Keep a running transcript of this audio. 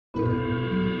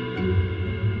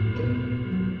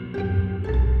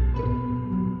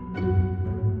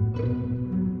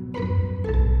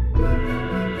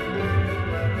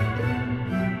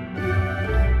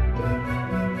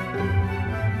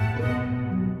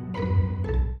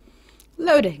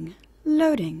Loading,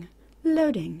 loading,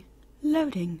 loading,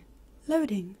 loading,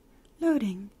 loading,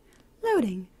 loading,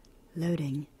 loading,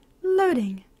 loading,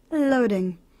 loading,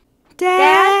 loading.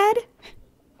 Dad?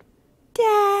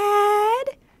 Dad?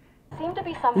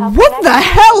 What the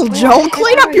hell, Joel?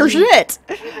 Clean up your shit!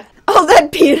 Oh,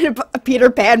 that Peter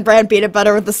Pan brand peanut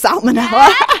butter with the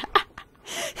salmonella.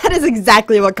 That is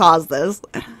exactly what caused this.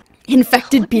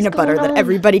 Infected peanut butter that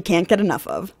everybody can't get enough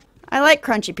of. I like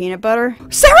crunchy peanut butter.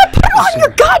 Sarah, put on your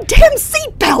goddamn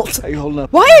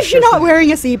seatbelt! Why is she not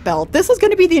wearing a seatbelt? This is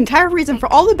going to be the entire reason for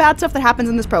all the bad stuff that happens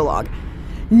in this prologue.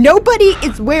 Nobody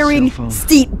is wearing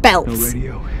seatbelts. No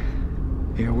radio.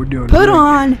 Yeah, we're doing Put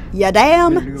on your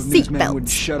damn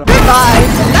seatbelts. Goodbye.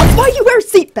 That's why you wear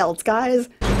seatbelts, guys.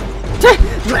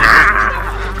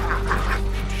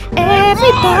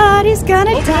 Everybody's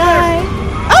gonna die.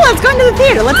 Oh, let's go into the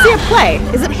theater. Let's see a play.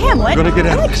 Is it Hamlet? We're gonna get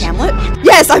I like Hamlet.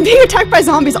 Yes, I'm being attacked by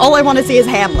zombies. All I want to see is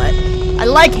Hamlet. I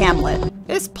like Hamlet.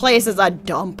 This place is a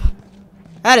dump.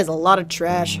 That is a lot of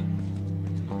trash.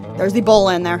 There's the bowl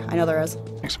in there. I know there is.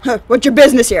 What's your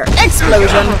business here?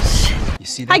 Explosion. You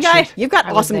see that Hi, guy. shit? You've got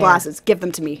awesome glasses. Give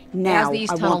them to me now. How's the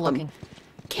east I tunnel want them. looking?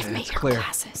 Give me your clear.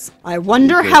 glasses. I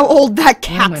wonder how old that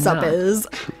catsup is.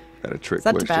 Got a trick Is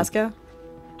that question. Tabasco?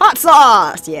 Hot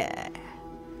sauce! Yeah.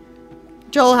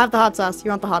 Joel, have the hot sauce. You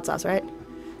want the hot sauce, right?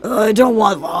 I don't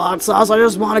want the hot sauce. I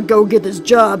just want to go get this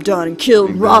job done and kill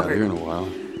Ain't been out here Robert. in a while.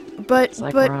 But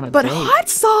like we're on a date. hot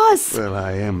sauce! Well,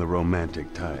 I am the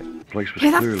romantic type. Place was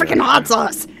Yeah, that clearly freaking hot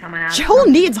sauce. Coming out. Joel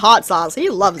needs hot sauce. He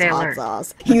loves Stay hot alert.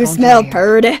 sauce. You smell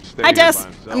purdy. Stay Hi, here Tess.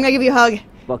 by himself. I'm gonna give you a hug.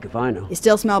 Fuck if I know. You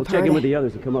still smell We'll check in with purdy. the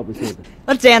others and come up with something.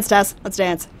 Let's dance, Tess. Let's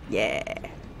dance. Yeah.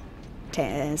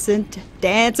 Tess and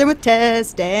dancing with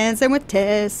Tess. Dancing with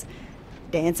Tess.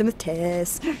 Dancing with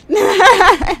Tess.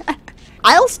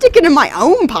 I'll stick it in my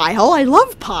own pie hole. I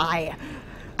love pie.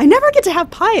 I never get to have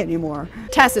pie anymore.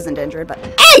 Tess isn't injured, but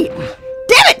hey!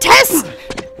 Damn it, Tess!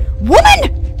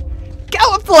 Woman!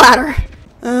 Go up the ladder.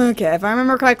 Okay, if I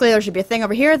remember correctly, there should be a thing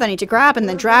over here that I need to grab and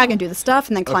then drag and do the stuff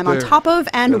and then climb on there. top of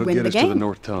and That'll win get the us to the game.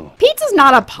 North Tunnel. Pizza's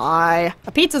not a pie.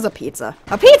 A pizza's a pizza.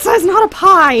 A pizza is not a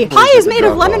pie. Pie is made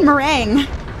of lemon meringue.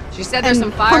 She said there's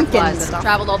And some pumpkin fireflies that stuff. have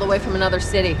traveled all the way from another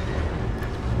city.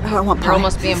 Oh, I want Girl pie.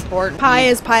 must be important. Pie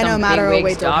is pie no Some matter bigwig's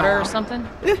wait till daughter how. or something.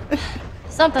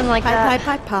 Something like Pie, that.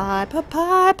 pie, pie, pie,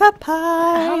 pie, pie,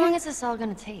 pie, How long pie. is this all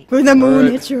gonna take? When the moon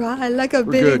Alright. hits your eye like a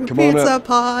We're big good. Come on pizza up.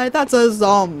 pie, that's a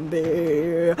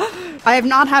zombie. I have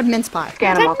not had mince pie.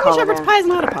 Technically, shepherd's pie is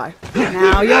not a pie.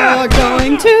 Now you're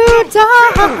going to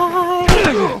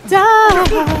die,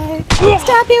 die.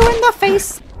 Stab you in the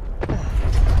face.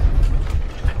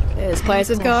 This place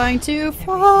is going to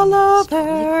fall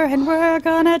over and we're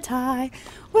gonna die.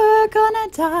 We're gonna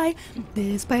die.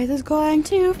 This place is going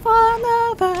to fall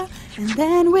over and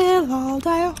then we'll all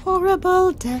die a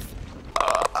horrible death.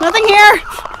 Nothing here!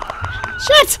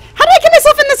 Shit! How did I get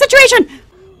myself in this situation?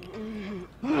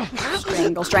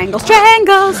 Strangle, strangle,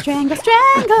 strangle, strangle,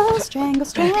 strangle, strangle,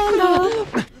 strangle.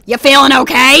 You feeling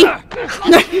okay?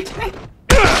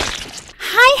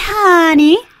 Hi,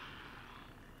 honey.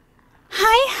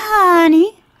 Hi,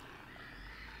 honey.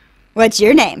 What's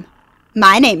your name?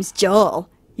 My name's Joel.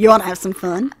 You wanna have some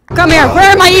fun? Come here, where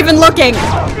am I even looking?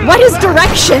 What is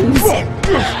directions?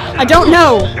 I don't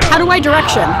know. How do I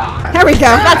direction? There we go,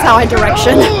 that's how I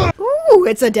direction. Ooh,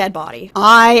 it's a dead body.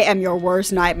 I am your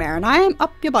worst nightmare and I am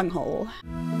up your bunghole.